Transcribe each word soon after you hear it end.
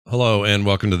Hello and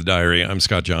welcome to the diary. I'm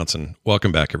Scott Johnson.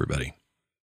 Welcome back, everybody.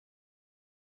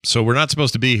 So we're not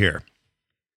supposed to be here.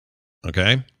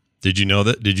 Okay? Did you know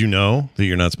that? Did you know that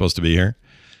you're not supposed to be here?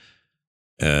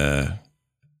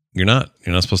 You're not.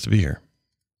 You're not supposed to be here.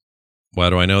 Why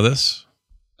do I know this?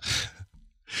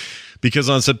 Because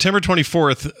on September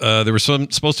 24th, there was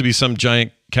supposed to be some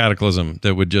giant cataclysm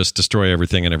that would just destroy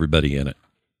everything and everybody in it.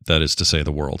 That is to say,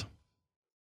 the world.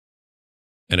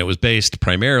 And it was based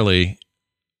primarily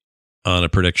on a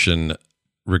prediction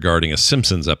regarding a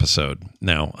Simpsons episode.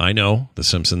 Now, I know The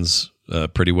Simpsons,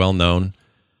 pretty well known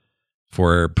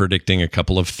for predicting a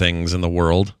couple of things in the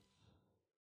world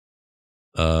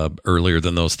earlier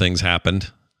than those things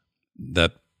happened.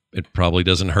 That it probably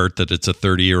doesn't hurt that it's a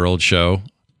 30-year-old show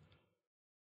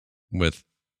with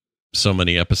so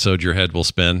many episodes your head will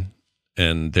spin,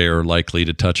 and they're likely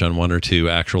to touch on one or two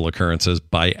actual occurrences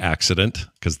by accident,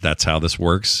 because that's how this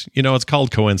works. You know, it's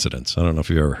called coincidence. I don't know if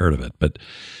you've ever heard of it. But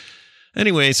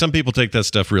anyway, some people take that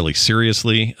stuff really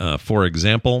seriously. For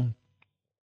example,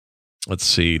 let's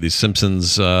see, The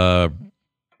Simpsons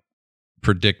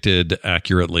predicted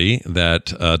accurately that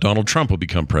Donald Trump will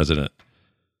become president,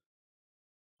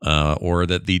 or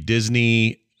that the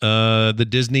Disney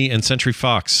and Century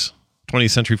Fox,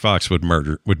 20th Century Fox would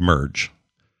merge.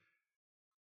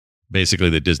 Basically,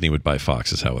 that Disney would buy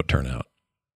Fox is how it would turn out.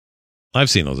 I've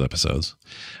seen those episodes.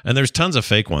 And there's tons of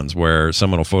fake ones where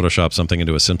someone will Photoshop something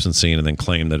into a Simpsons scene and then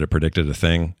claim that it predicted a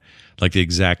thing. Like the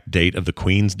exact date of the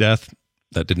Queen's death.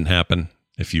 That didn't happen.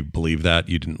 If you believe that,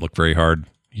 you didn't look very hard.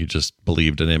 You just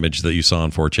believed an image that you saw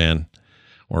on 4chan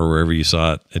or wherever you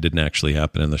saw it. It didn't actually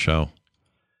happen in the show.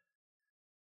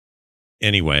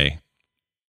 Anyway,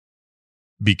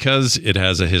 because it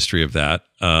has a history of that,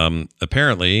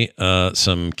 apparently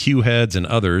some Q heads and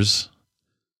others,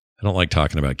 I don't like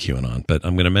talking about QAnon, but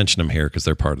I'm going to mention them here because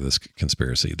they're part of this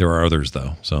conspiracy. There are others,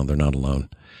 though, so they're not alone.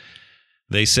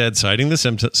 They said, citing the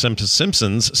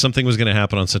Simpsons, something was going to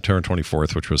happen on September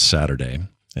 24th, which was Saturday,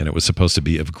 and it was supposed to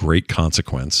be of great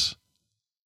consequence.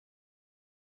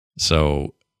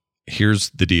 So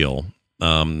here's the deal.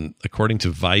 According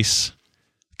to Vice,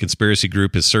 conspiracy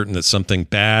group is certain that something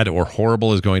bad or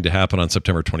horrible is going to happen on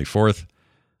September 24th,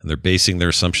 and they're basing their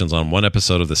assumptions on one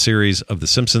episode of the series of The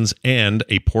Simpsons and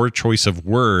a poor choice of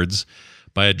words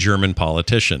by a German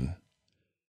politician.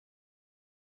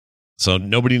 So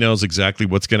nobody knows exactly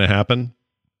what's going to happen,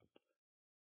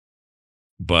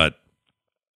 but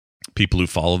people who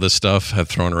follow this stuff have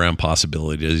thrown around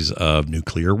possibilities of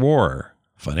nuclear war,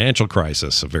 financial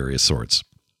crisis of various sorts,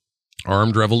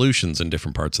 armed revolutions in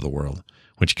different parts of the world.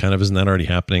 Which kind of isn't that already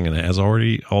happening and has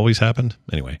always happened?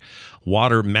 Anyway,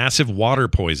 massive water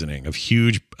poisoning of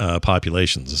huge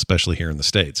populations, especially here in the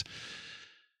States.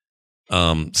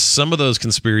 Some of those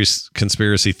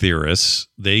conspiracy theorists,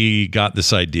 they got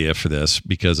this idea for this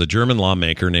because a German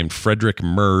lawmaker named Friedrich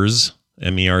Merz,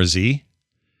 M-E-R-Z,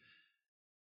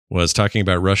 was talking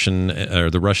about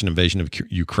the Russian invasion of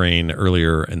Ukraine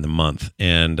earlier in the month,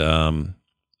 and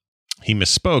he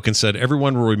misspoke and said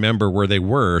everyone will remember where they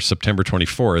were September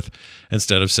 24th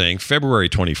instead of saying February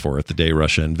 24th, the day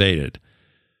Russia invaded.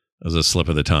 It was a slip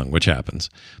of the tongue, which happens.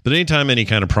 But anytime any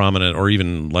kind of prominent or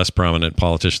even less prominent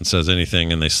politician says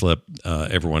anything and they slip,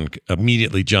 everyone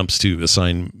immediately jumps to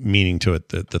assign meaning to it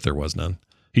that there was none.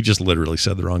 He just literally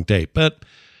said the wrong date. But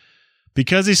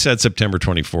because he said September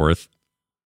 24th,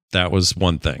 that was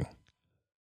one thing.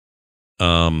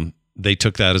 They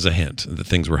took that as a hint that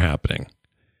things were happening.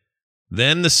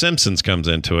 Then The Simpsons comes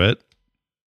into it,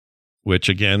 which,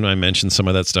 again, I mentioned some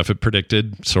of that stuff it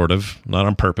predicted, sort of, not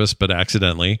on purpose, but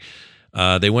accidentally.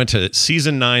 They went to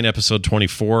Season 9, Episode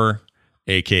 24,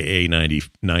 a.k.a.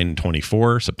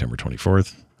 924, September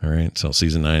 24th. All right, so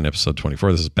Season 9, Episode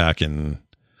 24. This is back in...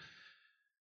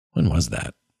 When was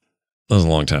that? That was a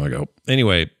long time ago.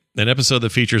 Anyway, an episode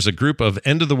that features a group of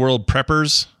end-of-the-world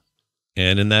preppers.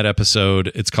 And in that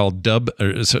episode, it's called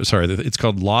it's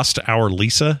called Lost Our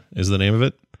Lisa is the name of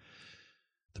it.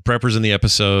 The preppers in the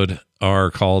episode are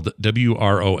called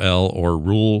WROL or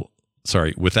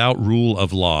Without Rule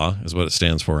of Law is what it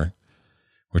stands for,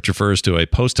 which refers to a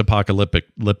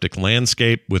post-apocalyptic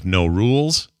landscape with no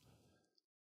rules.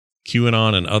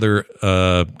 QAnon and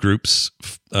other groups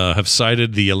have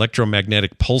cited the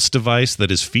electromagnetic pulse device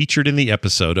that is featured in the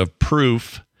episode of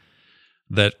proof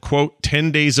that, quote, 10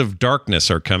 days of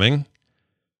darkness are coming.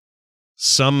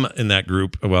 Some in that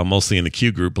group, well, mostly in the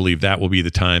Q group, believe that will be the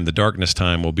time. The darkness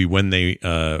time will be when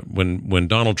when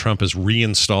Donald Trump is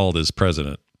reinstalled as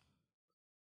president.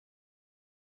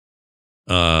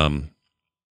 Now,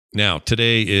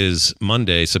 today is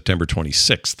Monday, September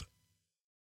 26th.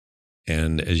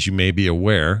 And as you may be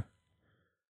aware,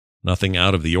 Nothing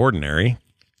out of the ordinary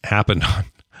happened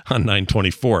on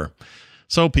 9/24.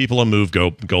 So people will move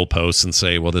goalposts and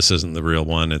say, well, this isn't the real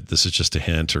one. This is just a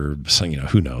hint, or,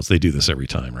 who knows? They do this every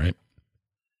time, right?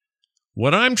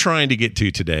 What I'm trying to get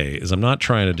to today is I'm not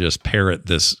trying to just parrot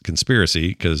this conspiracy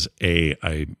because A,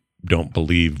 I don't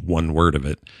believe one word of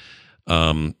it.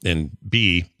 And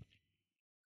B,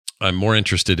 I'm more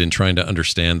interested in trying to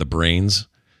understand the brains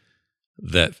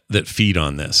that feed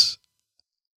on this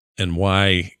and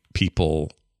why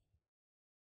people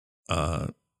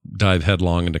dive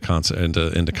headlong into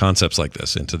concepts like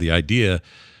this, into the idea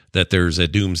that there's a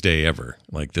doomsday ever,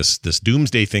 like this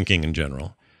doomsday thinking in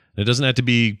general. And it doesn't have to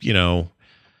be,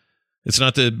 it's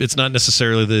not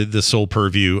necessarily the sole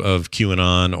purview of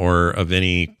QAnon or of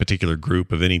any particular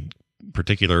group, of any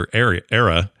particular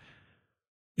era.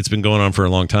 It's been going on for a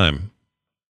long time.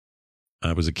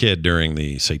 I was a kid during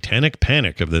the satanic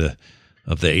panic of the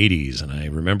 80s, and I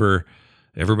remember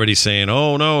everybody saying,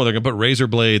 "Oh no, they're going to put razor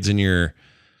blades in your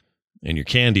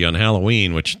candy on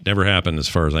Halloween," which never happened as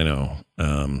far as I know.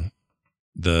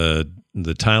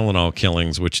 The Tylenol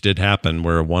killings, which did happen,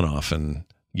 were a one-off, and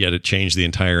yet it changed the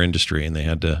entire industry, and they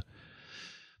had to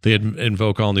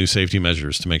invoke all new safety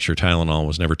measures to make sure Tylenol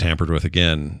was never tampered with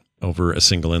again over a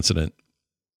single incident.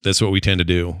 That's what we tend to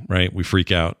do, right? We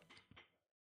freak out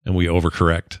and we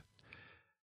overcorrect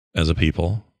as a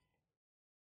people,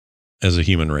 as a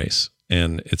human race.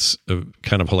 And it's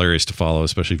kind of hilarious to follow,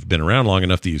 especially if you've been around long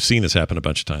enough that you've seen this happen a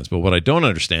bunch of times. But what I don't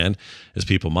understand is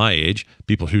people my age,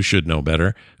 people who should know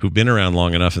better, who've been around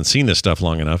long enough and seen this stuff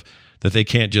long enough, that they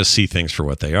can't just see things for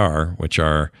what they are, which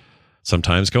are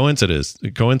sometimes coincidences,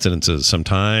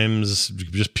 sometimes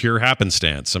just pure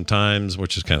happenstance, sometimes,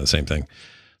 which is kind of the same thing.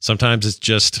 Sometimes it's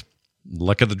just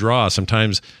luck of the draw.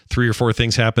 Sometimes 3 or 4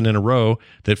 things happen in a row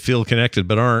that feel connected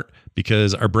but aren't,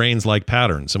 because our brains like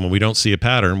patterns. And when we don't see a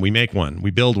pattern, we make one, we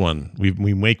build one,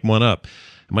 we make one up.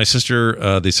 My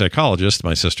sister, the psychologist,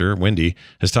 my sister, Wendy,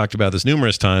 has talked about this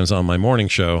numerous times on my morning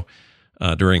show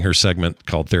during her segment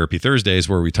called Therapy Thursdays,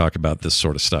 where we talk about this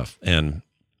sort of stuff. And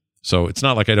so it's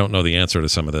not like I don't know the answer to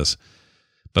some of this,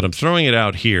 but I'm throwing it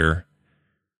out here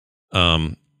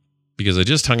because I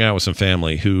just hung out with some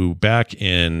family who back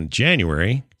in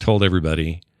January told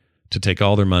everybody to take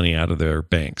all their money out of their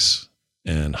banks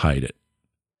and hide it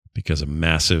because a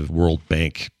massive World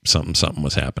Bank something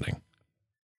was happening.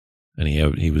 And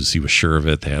he was sure of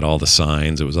it. They had all the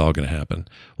signs. It was all going to happen.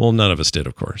 Well, none of us did,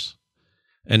 of course.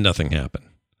 And nothing happened.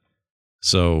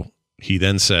 So he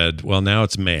then said, well, now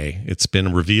it's May. It's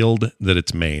been revealed that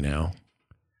it's May now.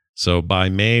 So by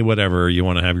May, whatever, you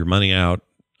want to have your money out.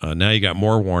 Now you got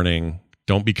more warning.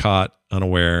 Don't be caught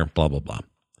unaware, blah, blah, blah.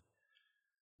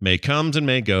 May comes and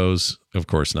May goes. Of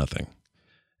course, nothing.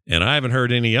 And I haven't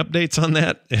heard any updates on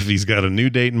that. If he's got a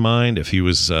new date in mind, if he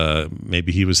was,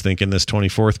 maybe he was thinking this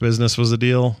 24th business was a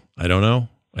deal. I don't know.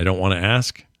 I don't want to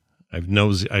ask. I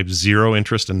have zero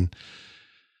interest in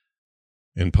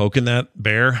poking that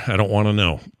bear. I don't want to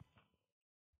know.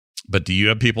 But do you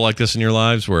have people like this in your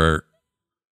lives where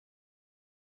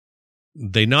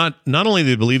they not only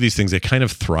they believe these things, they kind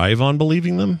of thrive on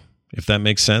believing them, if that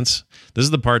makes sense? This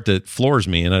is the part that floors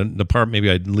me, and the part maybe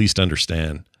I least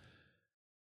understand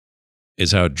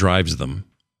is how it drives them.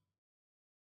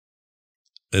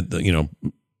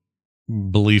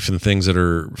 Belief in things that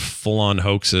are full-on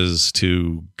hoaxes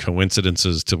to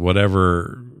coincidences to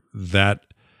whatever, that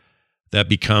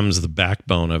becomes the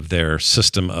backbone of their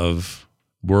system of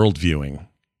worldviewing.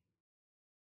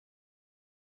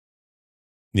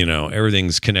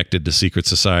 Everything's connected to secret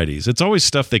societies. It's always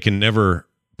stuff they can never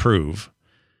prove.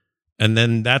 And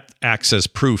then that acts as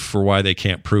proof for why they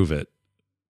can't prove it.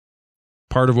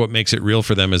 Part of what makes it real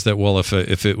for them is that, well, if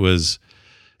it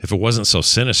wasn't so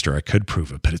sinister, I could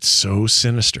prove it, but it's so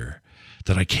sinister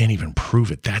that I can't even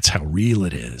prove it. That's how real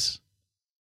it is.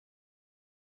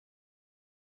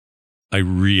 I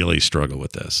really struggle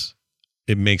with this.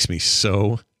 It makes me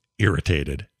so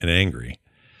irritated and angry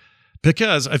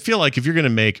because I feel like if you're going to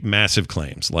make massive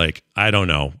claims, like, I don't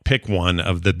know, pick one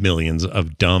of the millions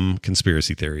of dumb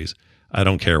conspiracy theories. I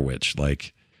don't care which,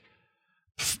 like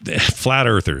flat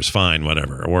earthers, fine,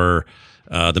 whatever. Or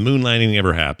the moon landing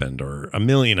never happened, or a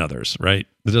million others, right?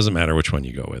 It doesn't matter which one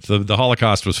you go with. The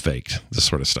Holocaust was faked, this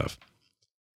sort of stuff.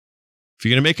 If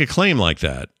you're going to make a claim like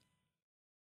that,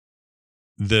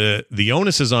 the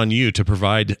onus is on you to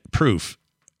provide proof,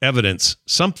 evidence,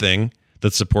 something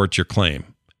that supports your claim.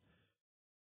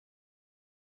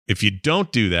 If you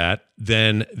don't do that,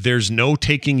 then there's no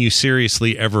taking you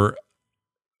seriously ever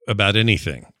about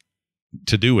anything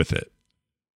to do with it.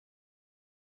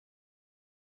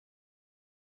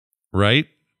 Right?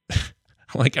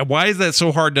 Like, why is that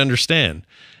so hard to understand?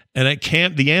 And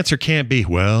the answer can't be,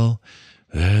 well,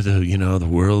 the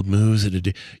world moves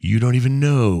you don't even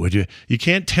know. You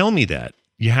can't tell me that.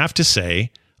 You have to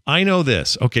say, I know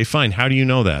this. Okay, fine. How do you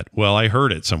know that? Well, I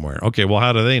heard it somewhere. Okay, well,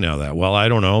 how do they know that? Well, I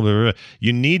don't know.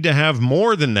 You need to have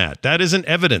more than that. That isn't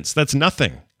evidence. That's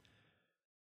nothing.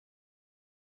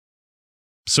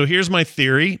 So here's my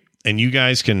theory, and you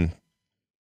guys can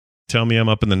tell me I'm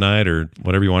up in the night or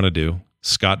whatever you want to do.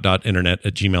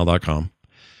 scott.internet@gmail.com.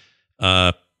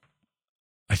 I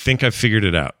think I've figured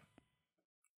it out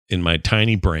in my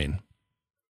tiny brain.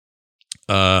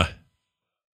 I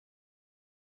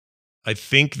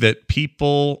think that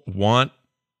people want,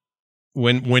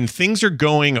 when things are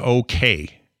going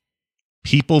okay,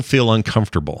 people feel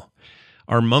uncomfortable.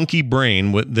 Our monkey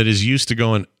brain that is used to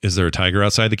going, is there a tiger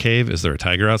outside the cave? Is there a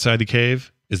tiger outside the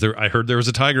cave? I heard there was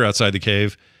a tiger outside the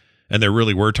cave, and there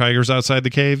really were tigers outside the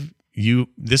cave.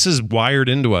 This is wired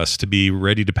into us to be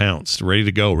ready to pounce, ready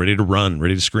to go, ready to run,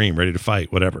 ready to scream, ready to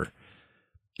fight, whatever.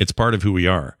 It's part of who we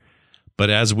are. But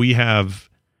as we have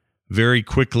very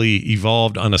quickly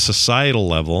evolved on a societal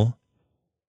level,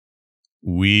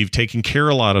 we've taken care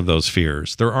of a lot of those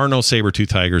fears. There are no saber-toothed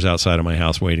tigers outside of my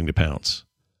house waiting to pounce.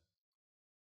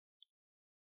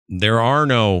 There are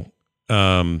no,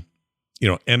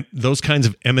 those kinds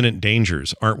of imminent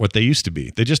dangers aren't what they used to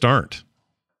be. They just aren't.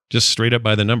 Just straight up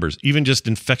by the numbers. Even just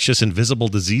infectious, invisible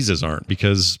diseases aren't,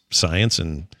 because science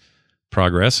and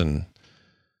progress and,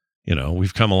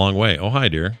 we've come a long way. Oh, hi,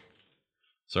 dear.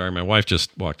 Sorry, my wife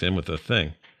just walked in with a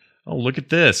thing. Oh, look at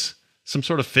this. Some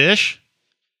sort of fish?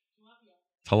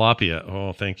 Tilapia.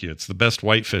 Oh, thank you. It's the best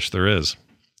white fish there is.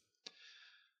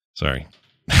 Sorry.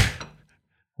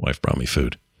 Wife brought me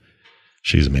food.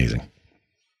 She's amazing.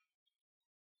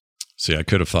 See, I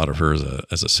could have thought of her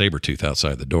as a saber-tooth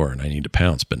outside the door, and I need to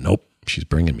pounce, but nope, she's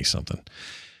bringing me something.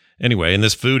 Anyway, in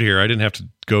this food here, I didn't have to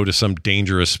go to some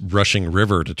dangerous rushing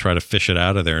river to try to fish it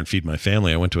out of there and feed my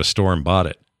family. I went to a store and bought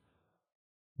it.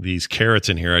 These carrots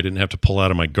in here, I didn't have to pull out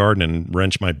of my garden and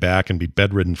wrench my back and be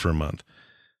bedridden for a month.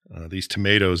 These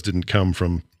tomatoes didn't come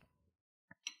from,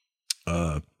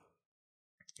 the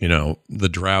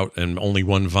drought, and only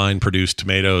one vine produced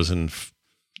tomatoes, and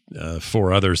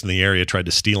 4 others in the area tried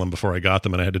to steal them before I got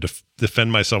them, and I had to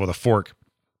defend myself with a fork.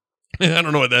 I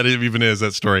don't know what that even is,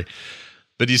 that story.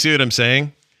 But do you see what I'm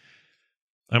saying?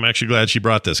 I'm actually glad she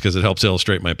brought this, because it helps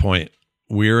illustrate my point.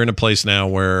 We're in a place now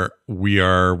where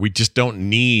we just don't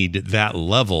need that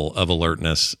level of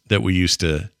alertness that we used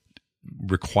to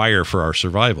require for our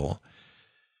survival.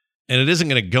 And it isn't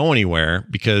going to go anywhere,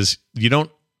 because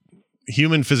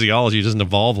human physiology doesn't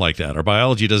evolve like that. Our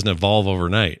biology doesn't evolve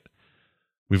overnight.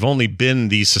 We've only been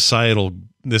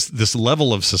this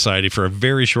level of society for a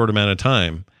very short amount of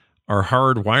time. Our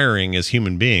hard wiring as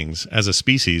human beings, as a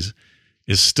species,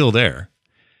 is still there.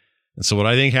 And so what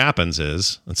I think happens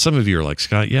is, and some of you are like,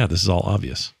 Scott, yeah, this is all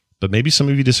obvious. But maybe some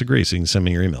of you disagree, so you can send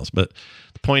me your emails. But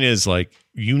the point is,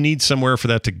 you need somewhere for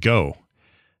that to go.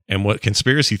 And what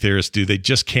conspiracy theorists do, they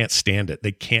just can't stand it.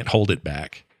 They can't hold it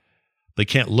back. They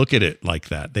can't look at it like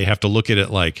that. They have to look at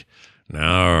it like,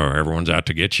 no, everyone's out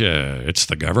to get you. It's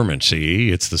the government,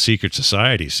 see? It's the secret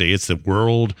society, see? It's the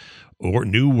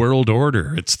new world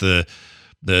order. It's the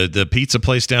pizza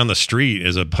place down the street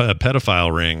is a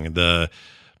pedophile ring. The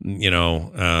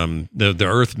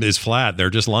earth is flat. They're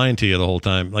just lying to you the whole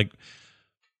time. I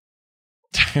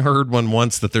heard one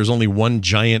once that there's only one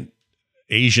giant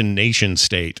Asian nation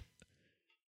state.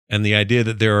 And the idea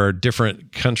that there are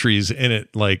different countries in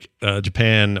it, like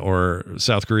Japan or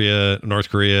South Korea, North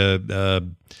Korea,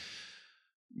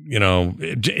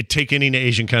 take any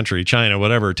Asian country, China,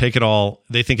 whatever, take it all.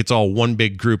 They think it's all one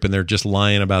big group, and they're just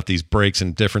lying about these breaks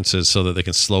and differences so that they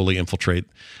can slowly infiltrate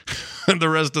the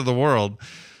rest of the world.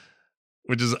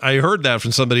 I heard that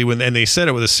from somebody and they said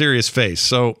it with a serious face.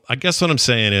 So I guess what I'm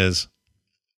saying is,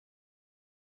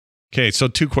 okay, so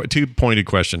two pointed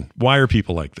question. Why are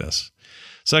people like this?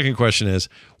 Second question is,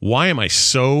 why am I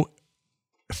so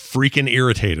freaking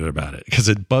irritated about it? Because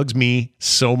it bugs me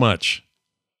so much.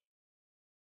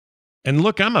 And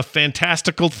look, I'm a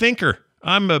fantastical thinker.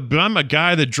 I'm a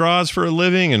guy that draws for a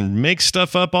living and makes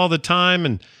stuff up all the time.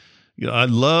 And I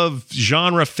love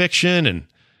genre fiction. And,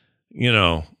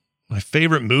 my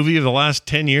favorite movie of the last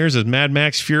 10 years is Mad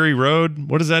Max Fury Road.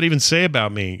 What does that even say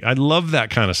about me? I love that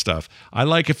kind of stuff. I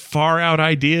like far out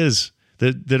ideas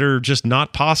that are just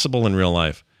not possible in real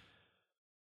life.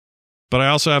 But I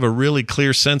also have a really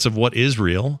clear sense of what is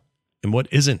real and what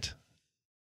isn't.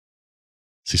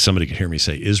 See, somebody could hear me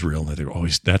say Israel, and they're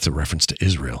always, that's a reference to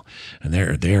Israel, and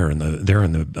they're on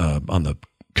the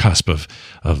cusp of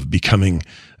becoming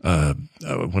one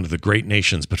of the great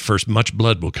nations, but first much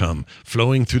blood will come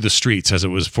flowing through the streets as it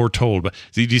was foretold. But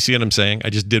do you see what I'm saying? I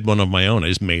just did one of my own. I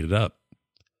just made it up.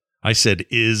 I said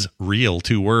is real,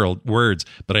 2 words,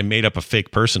 but I made up a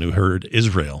fake person who heard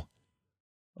Israel.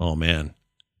 Oh man,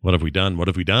 what have we done? What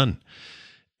have we done?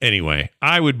 Anyway,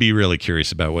 I would be really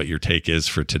curious about what your take is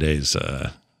for today's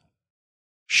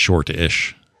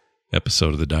short-ish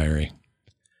episode of the diary.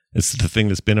 It's the thing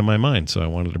that's been in my mind, so I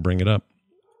wanted to bring it up.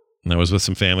 And I was with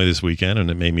some family this weekend,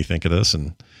 and it made me think of this.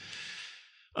 And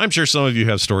I'm sure some of you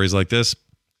have stories like this.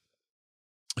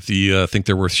 If you think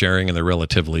they're worth sharing and they're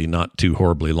relatively not too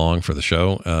horribly long for the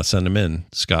show, send them in,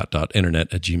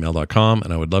 scott.internet@gmail.com,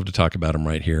 and I would love to talk about them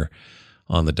right here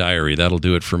on the diary. That'll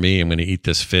do it for me. I'm going to eat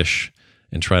this fish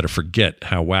and try to forget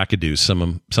how wackadoo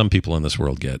some people in this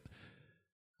world get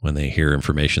when they hear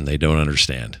information they don't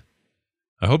understand.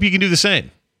 I hope you can do the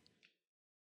same.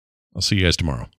 I'll see you guys tomorrow.